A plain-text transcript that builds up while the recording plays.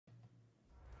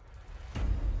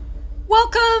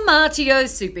Welcome, RTO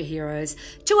superheroes,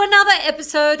 to another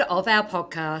episode of our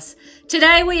podcast.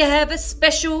 Today we have a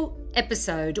special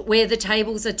episode where the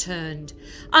tables are turned.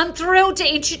 I'm thrilled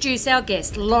to introduce our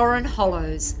guest, Lauren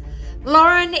Hollows.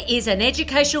 Lauren is an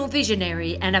educational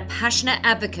visionary and a passionate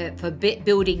advocate for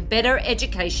building better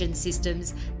education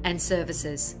systems and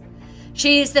services.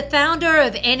 She is the founder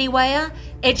of Anywhere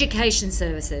Education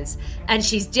Services, and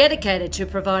she's dedicated to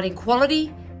providing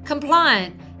quality,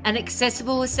 compliant, and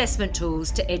accessible assessment tools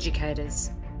to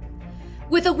educators.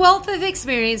 With a wealth of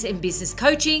experience in business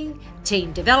coaching,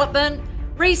 team development,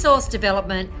 resource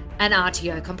development, and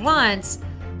RTO compliance,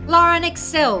 Lauren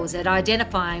excels at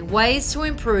identifying ways to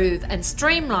improve and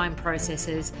streamline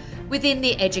processes within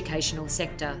the educational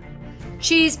sector.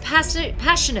 She is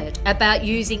passionate about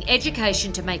using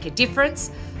education to make a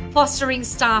difference, fostering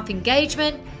staff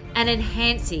engagement, and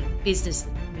enhancing business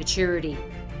maturity.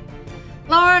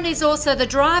 Lauren is also the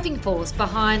driving force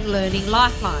behind Learning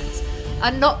Lifelines,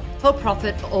 a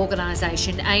not-for-profit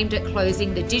organisation aimed at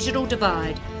closing the digital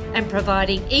divide and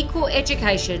providing equal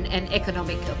education and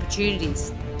economic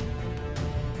opportunities.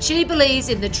 She believes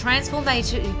in the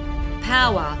transformative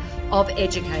power of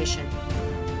education.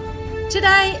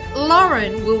 Today,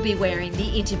 Lauren will be wearing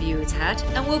the interviewer's hat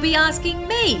and will be asking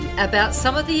me about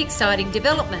some of the exciting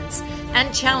developments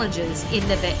and challenges in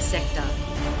the vet sector.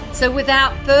 So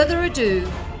without further ado,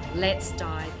 let's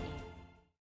dive in.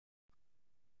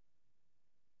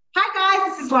 Hi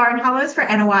guys, this is Lauren Hollows for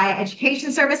NOI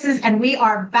Education Services, and we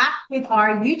are back with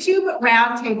our YouTube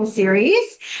Roundtable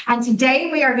series. And today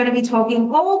we are going to be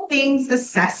talking all things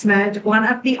assessment, one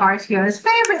of the RTO's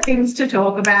favorite things to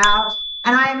talk about.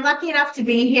 And I am lucky enough to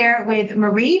be here with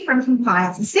Maree from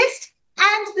Compliance Assist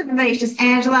and the vivacious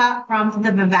Angela from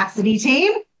the Vivacity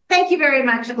team. Thank you very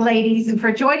much, ladies,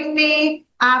 for joining me.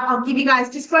 I'll give you guys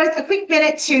just both a quick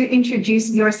minute to introduce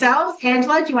yourselves.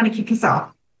 Angela, do you want to kick us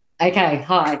off? Okay,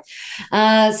 hi.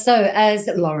 So as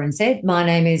Lauren said, my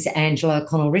name is Angela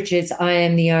Connell-Richards. I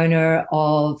am the owner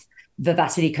of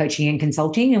Vivacity Coaching and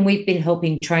Consulting, and we've been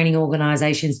helping training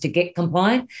organisations to get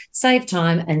compliant, save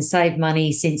time and save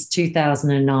money since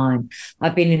 2009.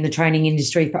 I've been in the training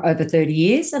industry for over 30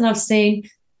 years, and I've seen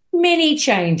many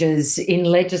changes in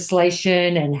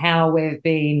legislation and how we've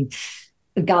been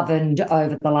governed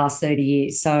over the last 30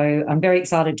 years. So I'm very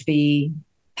excited to be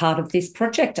part of this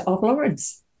project of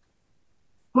Lauren's.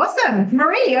 Awesome.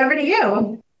 Maree, over to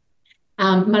you.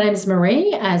 My name is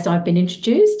Maree, as I've been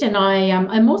introduced, and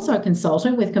I'm also a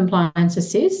consultant with Compliance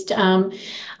Assist.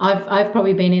 I've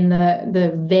probably been in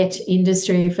the vet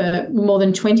industry for more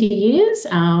than 20 years.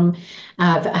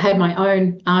 I've had my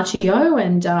own RTO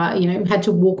and had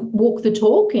to walk the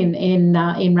talk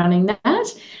in running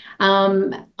that.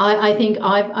 I think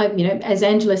I've as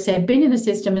Angela said, been in the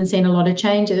system and seen a lot of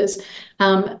changes.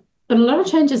 But a lot of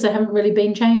changes that haven't really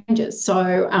been changes.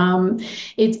 So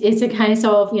it's a case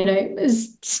of,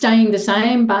 staying the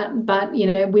same, but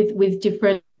with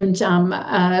different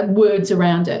words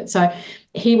around it. So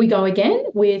here we go again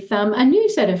with a new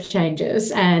set of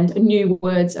changes and new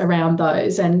words around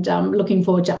those, and looking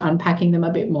forward to unpacking them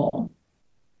a bit more.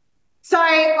 So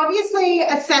obviously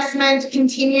assessment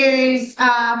continues,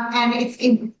 and it's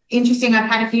interesting. I've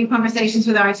had a few conversations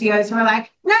with RTOs who are like,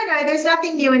 no, there's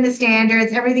nothing new in the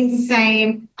standards. Everything's the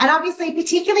same. And obviously,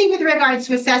 particularly with regards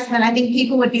to assessment, I think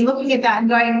people would be looking at that and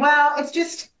going, well, it's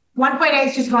just 1.8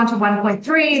 has just gone to 1.3.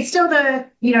 It's still the,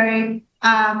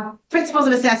 principles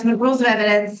of assessment, rules of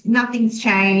evidence. Nothing's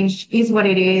changed, is what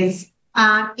it is.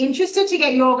 Interested to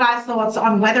get your guys' thoughts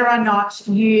on whether or not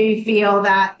you feel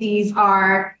that these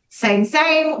are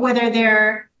same, whether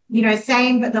they're,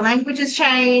 same, but the language has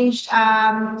changed.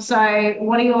 So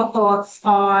what are your thoughts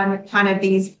on kind of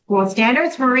these broad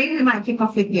standards? Maree, we might kick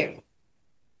off with you.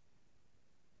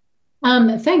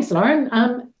 Thanks, Lauren.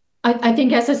 I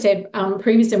think, as I said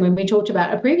previously when we talked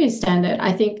about a previous standard,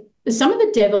 I think some of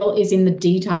the devil is in the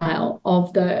detail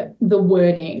of the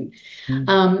wording.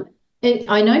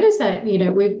 I noticed that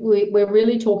we're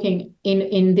really talking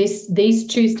in these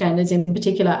two standards in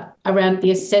particular around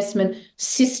the assessment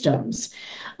systems,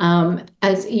 and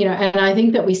I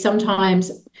think that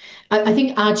I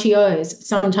think RTOs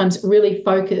sometimes really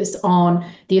focus on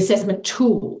the assessment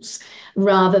tools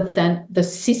rather than the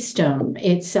system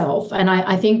itself. And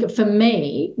I think for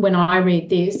me, when I read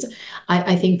this,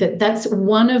 I think that that's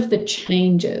one of the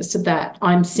changes that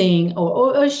I'm seeing,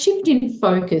 or a shift in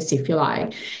focus, if you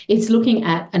like. It's looking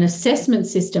at an assessment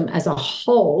system as a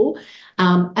whole.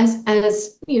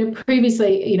 As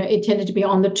previously, it tended to be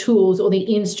on the tools or the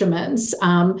instruments.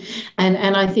 And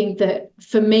I think that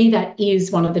for me, that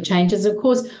is one of the changes. Of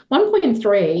course,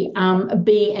 1.3,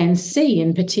 B and C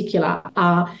in particular,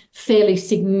 are fairly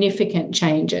significant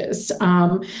changes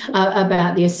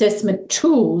about the assessment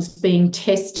tools being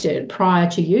tested prior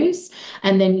to use,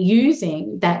 and then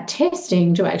using that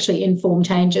testing to actually inform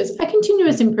changes. A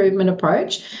continuous improvement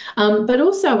approach, but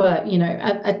also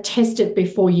a test it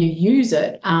before you use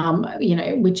it,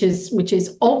 which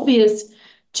is obvious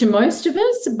to most of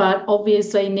us, but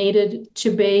obviously needed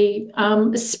to be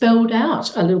spelled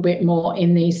out a little bit more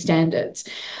in these standards.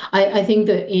 I think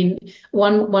that in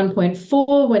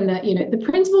 1.4, when the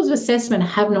principles of assessment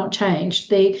have not changed,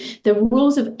 the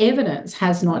rules of evidence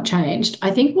has not changed.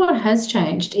 I think what has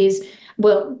changed is,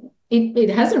 well, it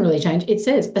hasn't really changed. It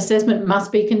says assessment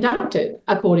must be conducted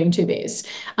according to this.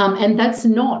 And that's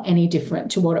not any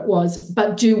different to what it was.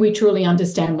 But do we truly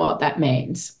understand what that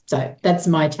means? So that's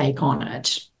my take on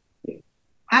it.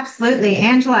 Absolutely.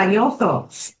 Angela, your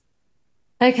thoughts?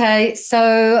 Okay,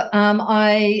 so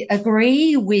I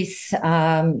agree with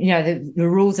the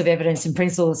rules of evidence and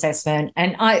principle assessment,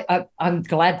 and I'm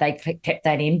glad they kept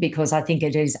that in, because I think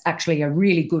it is actually a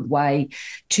really good way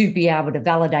to be able to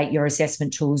validate your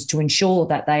assessment tools to ensure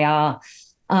that they are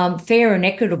fair and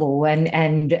equitable,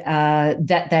 and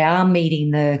that they are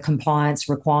meeting the compliance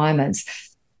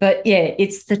requirements. But yeah,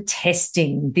 it's the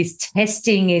testing. This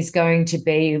testing is going to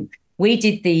be. We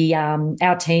did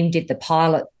our team did the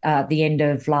pilot at the end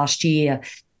of last year,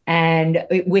 and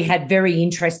we had very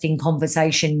interesting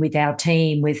conversation with our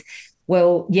team with,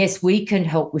 well, yes, we can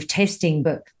help with testing,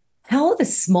 but how are the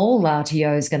small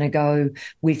RTOs going to go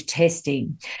with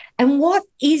testing? And what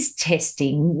is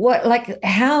testing?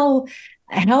 How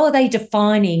are they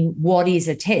defining what is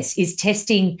a test? Is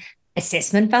testing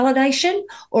assessment validation,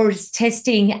 or is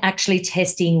testing actually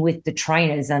testing with the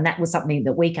trainers? And that was something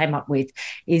that we came up with,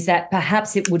 is that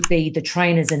perhaps it would be the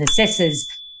trainers and assessors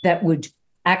that would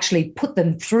actually put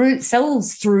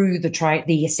themselves through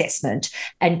the assessment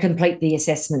and complete the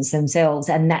assessments themselves,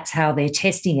 and that's how they're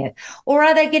testing it. Or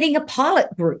are they getting a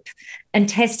pilot group and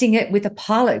testing it with a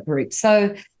pilot group?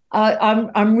 So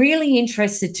I'm really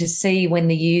interested to see when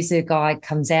the user guide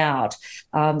comes out.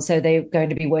 So they're going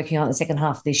to be working on the second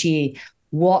half of this year.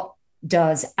 What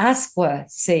does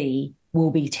ASQA see will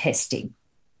be testing?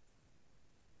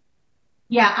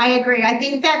 Yeah, I agree. I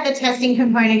think that the testing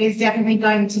component is definitely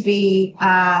going to be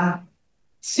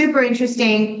super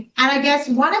interesting. And I guess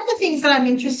one of the things that I'm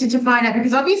interested to find out,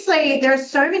 because obviously there are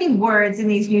so many words in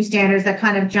these new standards that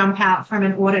kind of jump out from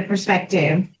an audit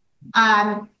perspective.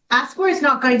 ASQA is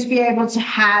not going to be able to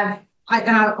have,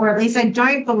 or at least I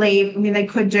don't believe, I mean, they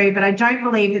could do, but I don't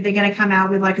believe that they're going to come out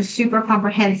with like a super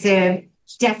comprehensive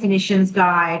definitions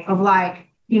guide of like,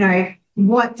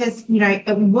 what does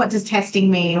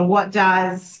testing mean? Or what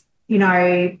does,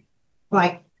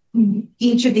 like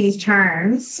each of these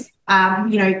terms,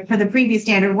 for the previous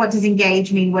standard, what does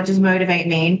engage mean? What does motivate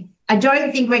mean? I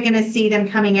don't think we're going to see them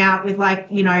coming out with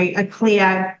like, a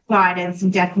clear guidance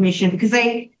and definition, because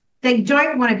they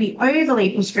don't want to be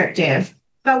overly prescriptive.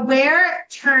 But where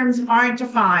terms aren't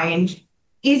defined,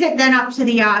 is it then up to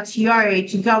the RTO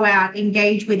to go out,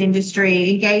 engage with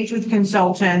industry, engage with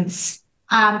consultants,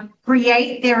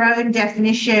 create their own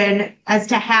definition as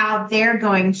to how they're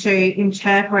going to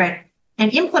interpret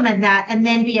and implement that, and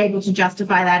then be able to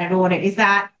justify that at audit? Is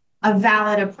that a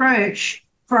valid approach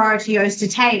for RTOs to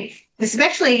take,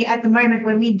 especially at the moment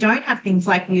when we don't have things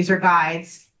like user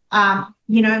guides?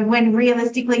 When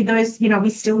realistically those, we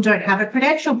still don't have a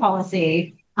credential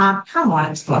policy. Come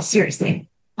on, seriously.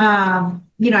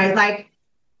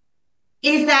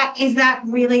 Is that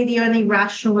really the only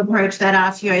rational approach that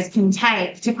RTOs can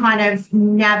take to kind of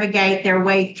navigate their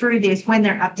way through this when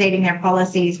they're updating their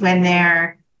policies, when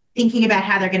they're thinking about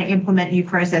how they're going to implement new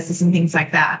processes and things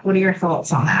like that? What are your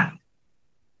thoughts on that?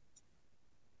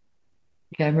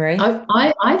 Okay, Maree.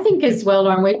 I think as well,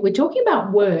 Lauren, we're talking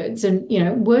about words, and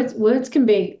words can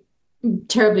be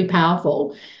terribly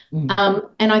powerful.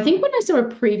 And I think when I saw a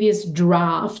previous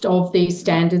draft of these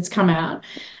standards come out,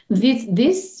 this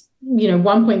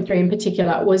 1.3 in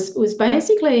particular was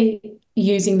basically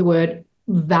using the word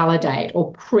validate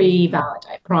or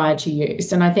pre-validate prior to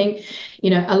use. And I think,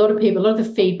 a lot of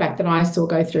the feedback that I saw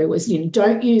go through was,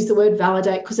 don't use the word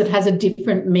validate because it has a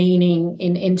different meaning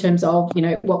in terms of,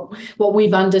 what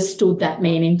we've understood that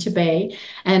meaning to be.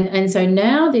 And so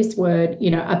now this word,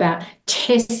 about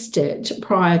tested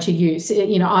prior to use,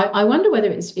 I wonder whether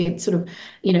it's sort of,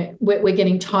 we're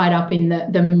getting tied up in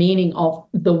the meaning of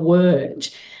the word.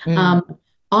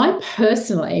 I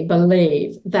personally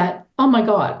believe that, oh my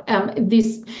God,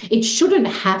 it shouldn't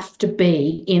have to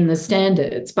be in the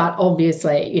standards, but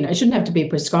obviously, it shouldn't have to be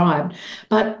prescribed.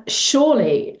 But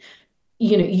surely,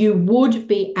 you would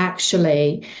be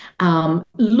actually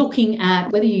looking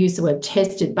at whether you use the word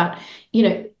tested, but,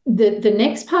 the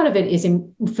next part of it is,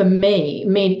 for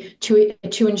me,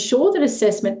 to ensure that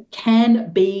assessment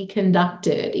can be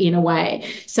conducted in a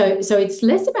way. So it's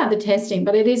less about the testing,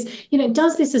 but it is,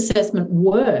 does this assessment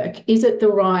work? Is it the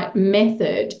right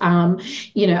method?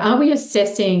 Are we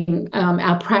assessing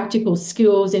our practical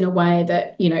skills in a way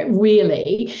that,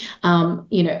 really,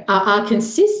 are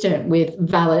consistent with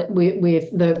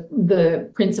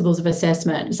the principles of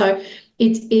assessment? So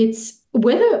it's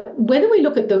whether we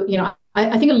look at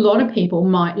I think a lot of people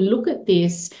might look at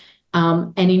this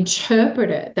and interpret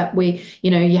it that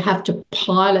you have to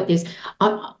pilot this.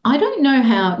 I don't know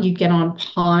how you get on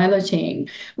piloting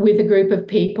with a group of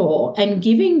people and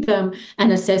giving them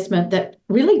an assessment that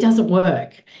really doesn't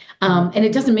work. And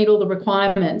it doesn't meet all the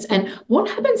requirements. And what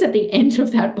happens at the end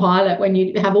of that pilot when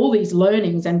you have all these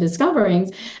learnings and discoverings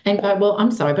and go, well,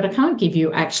 I'm sorry, but I can't give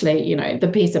you actually, the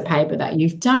piece of paper that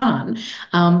you've done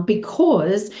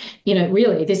because,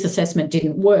 really this assessment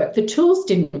didn't work. The tools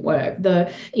didn't work.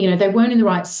 They weren't in the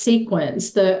right sequence.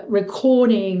 The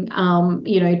recording,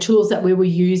 tools that we were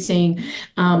using,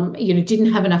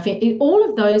 didn't have enough. All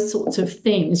of those sorts of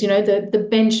things, the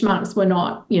benchmarks were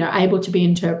not, able to be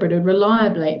interpreted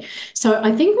reliably. So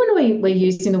I think when we're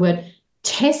using the word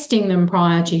testing them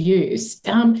prior to use,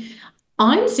 I'm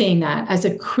seeing that as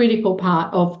a critical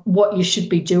part of what you should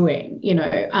be doing,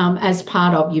 as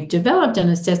part of you've developed an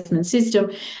assessment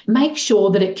system, make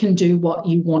sure that it can do what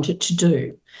you want it to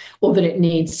do or that it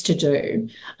needs to do.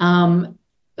 Rather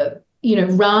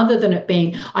than it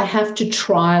being, I have to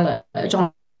trial it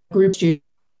on group students,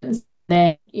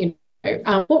 then,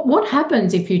 what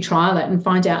happens if you trial it and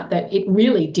find out that it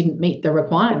really didn't meet the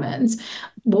requirements?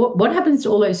 What happens to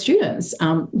all those students?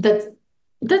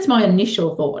 That's my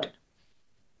initial thought.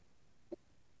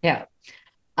 Yeah.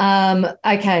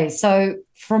 Okay. So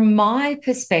from my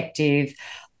perspective,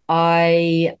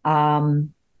 because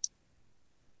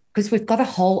we've got a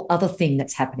whole other thing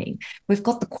that's happening. We've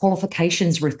got the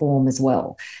qualifications reform as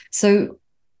well. So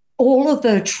all of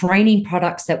the training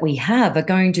products that we have are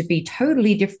going to be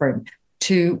totally different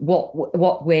to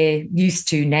what we're used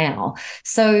to now.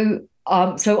 So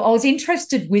I was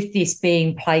interested with this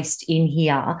being placed in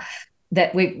here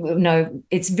that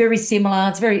it's very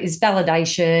similar. It's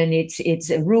validation. It's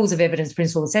rules of evidence,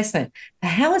 principle assessment.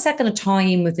 How is that going to tie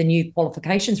in with the new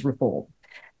qualifications reform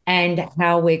and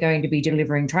how we're going to be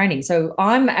delivering training? So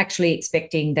I'm actually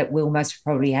expecting that we'll most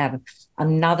probably have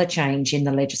another change in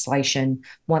the legislation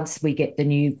once we get the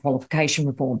new qualification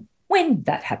reform. When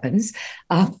that happens,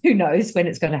 who knows when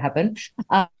it's going to happen?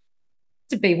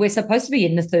 We're supposed to be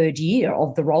in the third year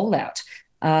of the rollout.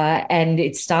 And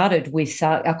it started with,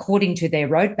 according to their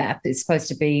roadmap, it's supposed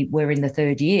to be we're in the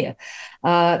third year.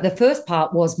 The first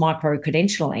part was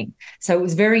micro-credentialing. So it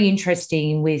was very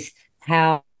interesting with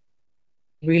how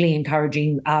really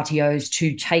encouraging RTOs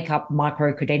to take up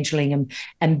micro-credentialing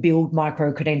and build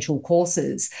micro-credential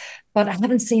courses. But I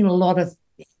haven't seen a lot of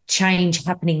change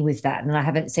happening with that, and I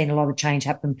haven't seen a lot of change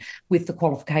happen with the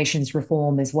qualifications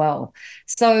reform as well.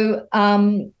 So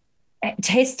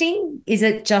testing, is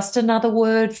it just another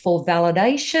word for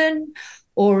validation,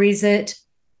 or is it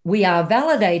we are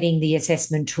validating the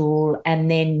assessment tool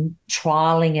and then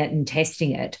trialing it and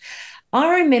testing it?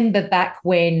 I remember back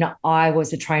when I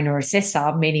was a trainer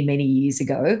assessor many, many years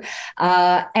ago,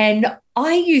 and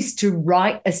I used to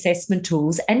write assessment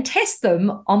tools and test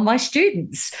them on my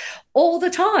students all the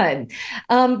time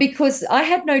because I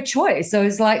had no choice. So it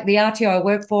was like the RTO I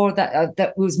worked for,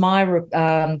 that was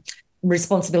my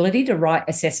responsibility to write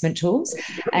assessment tools,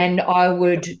 and I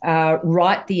would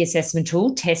write the assessment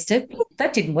tool, test it.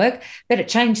 That didn't work. Better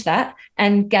change that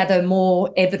and gather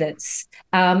more evidence.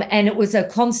 And it was a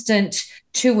constant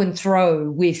to and fro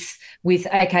with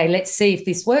okay, let's see if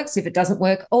this works. If it doesn't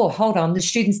work, oh, hold on, the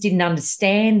students didn't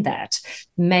understand that.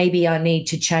 Maybe I need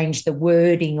to change the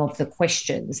wording of the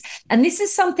questions. And this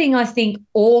is something I think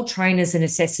all trainers and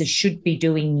assessors should be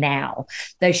doing now.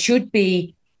 They should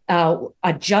be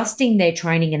adjusting their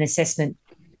training and assessment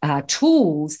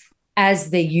tools as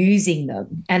they're using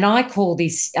them. And I call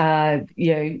this,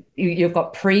 you've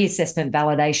got pre-assessment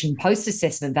validation,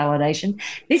 post-assessment validation.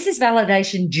 This is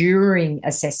validation during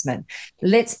assessment.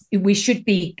 We should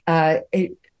be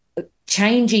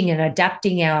changing and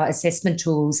adapting our assessment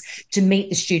tools to meet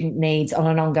the student needs on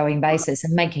an ongoing basis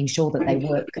and making sure that they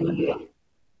work. And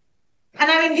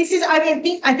I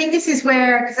think this is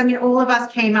where, because all of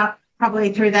us came up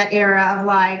probably through that era of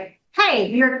like, hey,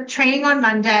 you're training on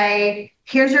Monday,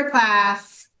 here's your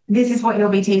class, this is what you'll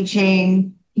be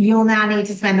teaching, you'll now need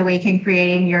to spend the weekend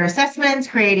creating your assessments,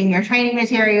 creating your training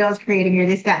materials, creating your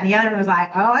this, that, and the other. And I was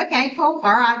like, oh, okay, cool.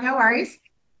 All right, no worries.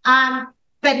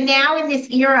 But now in this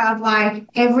era of like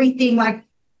everything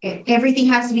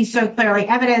has to be so clearly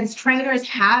evidenced, trainers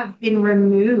have been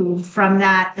removed from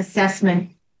that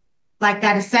assessment, like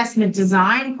that assessment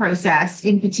design process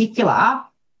in particular.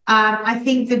 I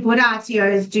think the good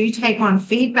RTOs do take on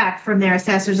feedback from their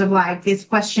assessors of like, this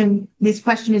question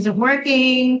isn't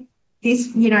working.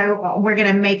 This, we're going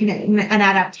to make an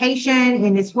adaptation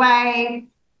in this way.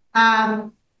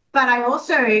 But I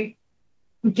also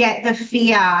get the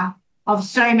fear of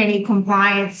so many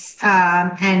compliance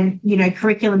and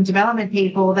curriculum development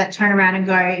people that turn around and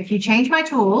go, if you change my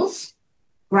tools,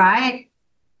 right?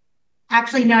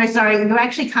 Actually, no, sorry, you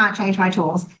actually can't change my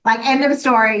tools. Like, end of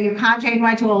story, you can't change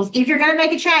my tools. If you're going to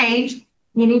make a change,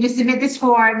 you need to submit this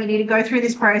form, you need to go through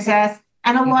this process.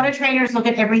 And a lot of trainers look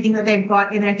at everything that they've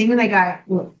got in their thing and they go,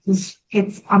 look,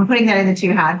 I'm putting that in the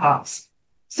too hard box.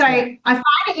 So I find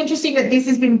it interesting that this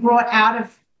has been brought out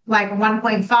of like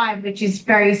 1.5, which is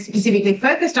very specifically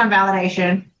focused on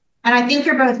validation. And I think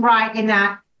you're both right in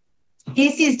that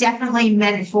this is definitely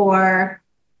meant for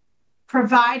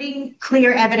providing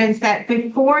clear evidence that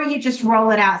before you just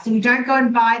roll it out, so you don't go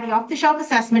and buy the off-the-shelf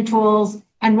assessment tools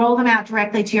and roll them out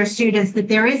directly to your students, that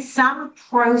there is some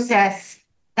process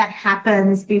that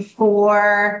happens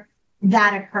before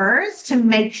that occurs to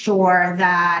make sure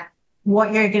that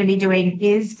what you're going to be doing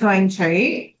is going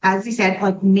to, as you said,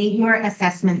 like meet your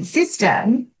assessment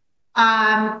system.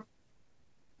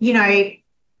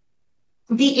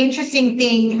 The interesting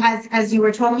thing, as you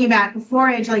were talking about before,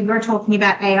 Angela, you were talking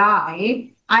about AI.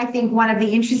 I think one of the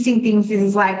interesting things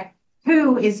is like,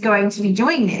 who is going to be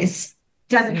doing this?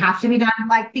 Does it have to be done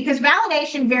because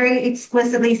validation very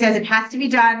explicitly says it has to be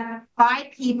done by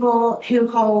people who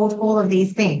hold all of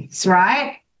these things,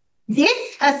 right?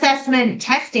 This assessment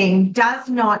testing does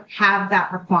not have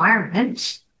that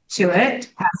requirement to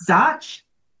it as such.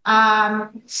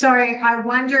 So I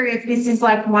wonder if this is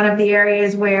like one of the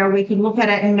areas where we can look at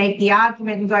it and make the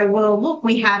argument and go, well, look,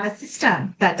 we have a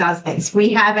system that does this. We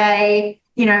have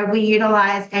we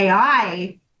utilize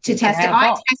AI to test it.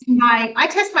 I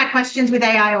test my questions with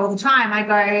AI all the time. I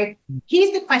go,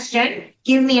 here's the question,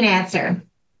 give me an answer.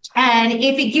 And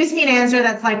if it gives me an answer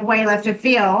that's like way left of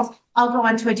field, I'll go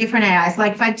on to a different AI. So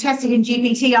like if I test it in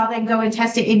GPT, I'll then go and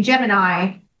test it in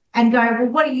Gemini and go, well,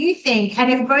 what do you think?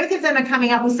 And if both of them are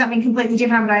coming up with something completely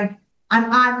different, I'm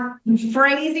going, I'm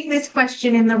phrasing this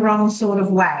question in the wrong sort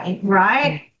of way,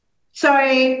 right?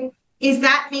 So is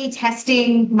that me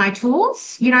testing my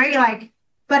tools?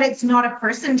 But it's not a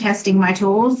person testing my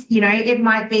tools. It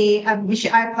might be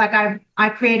I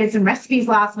created some recipes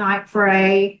last night for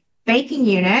a baking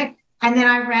unit, and then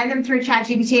I ran them through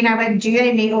ChatGPT and I went, do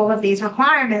they meet all of these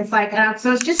requirements? So I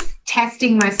was just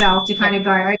testing myself to kind of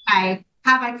go, okay,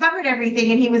 have I covered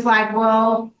everything? And he was like,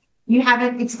 well, you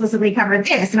haven't explicitly covered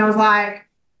this. And I was like,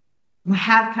 I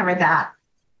have covered that.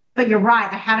 But you're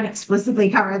right, I haven't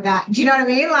explicitly covered that. Do you know what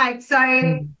I mean?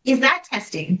 So is that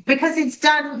testing? Because it's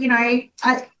done,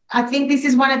 I think this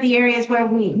is one of the areas where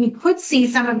we could see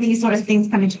some of these sort of things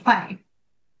come into play.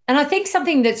 And I think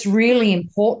something that's really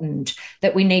important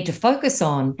that we need to focus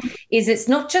on is it's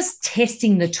not just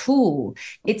testing the tool,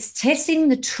 it's testing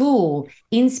the tool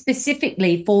in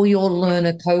specifically for your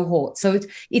learner cohort. So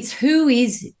it's who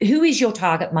is your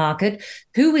target market,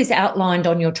 who is outlined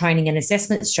on your training and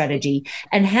assessment strategy,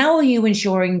 and how are you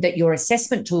ensuring that your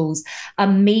assessment tools are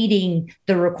meeting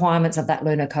the requirements of that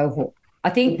learner cohort. I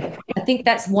think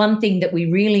that's one thing that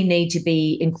we really need to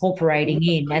be incorporating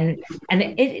in, and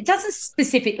it doesn't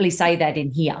specifically say that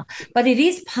in here, but it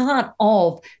is part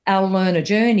of our learner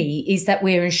journey, is that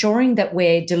we're ensuring that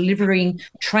we're delivering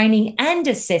training and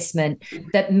assessment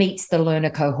that meets the learner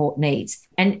cohort needs.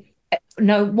 And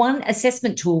no one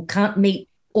assessment tool can't meet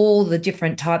all the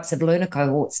different types of learner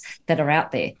cohorts that are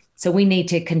out there. So we need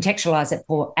to contextualize it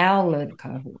for our learner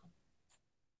cohort.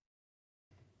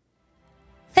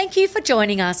 Thank you for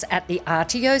joining us at the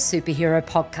RTO Superhero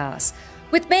Podcast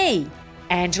with me,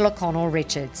 Angela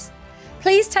Connell-Richards.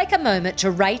 Please take a moment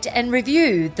to rate and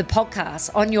review the podcast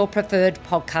on your preferred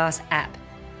podcast app.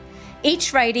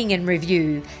 Each rating and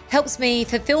review helps me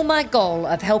fulfill my goal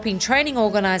of helping training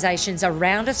organisations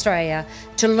around Australia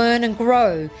to learn and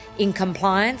grow in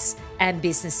compliance and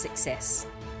business success.